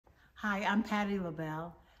Hi, I'm Patti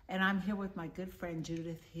LaBelle, and I'm here with my good friend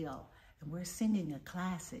Judith Hill, and we're singing a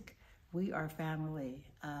classic, We Are Family,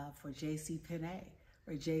 for JCPenney,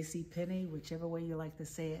 or JCPenney, whichever way you like to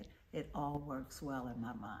say it. It all works well in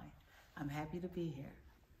my mind. I'm happy to be here.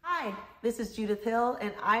 Hi, this is Judith Hill,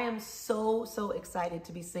 and I am so excited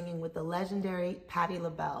to be singing with the legendary Patti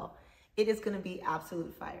LaBelle. It is going to be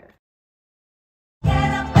absolute fire.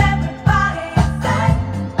 Get up, everybody,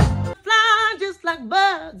 and Fly just like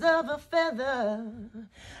birds of a feather.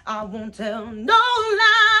 I won't tell no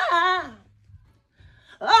lie.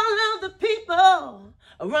 All of the people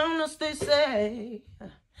around us, they say,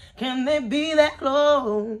 can they be that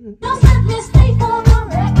close? don't let me stay for the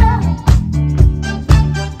record.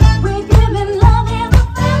 We're giving love in the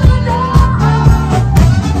family.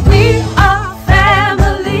 We are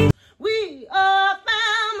family. We are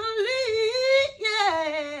family,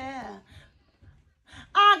 yeah.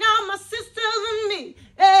 I got my sisters and me,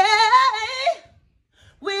 hey.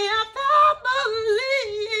 We are family,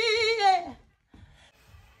 yeah.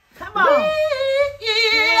 Come on.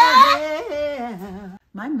 Yeah.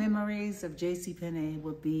 My memories of JCPenney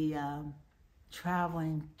would be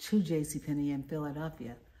traveling to JCPenney in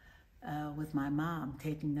Philadelphia with my mom,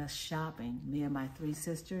 taking us shopping, me and my three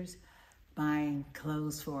sisters, buying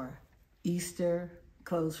clothes for Easter,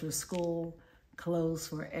 clothes for school, clothes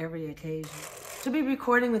for every occasion. To be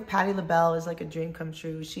recording with Patti LaBelle is like a dream come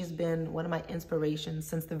true. She's been one of my inspirations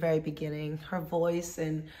since the very beginning. Her voice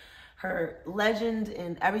and her legend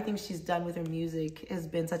and everything she's done with her music has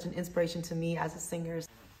been such an inspiration to me as a singer.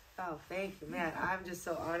 Oh, thank you, man. I'm just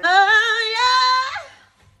so honored.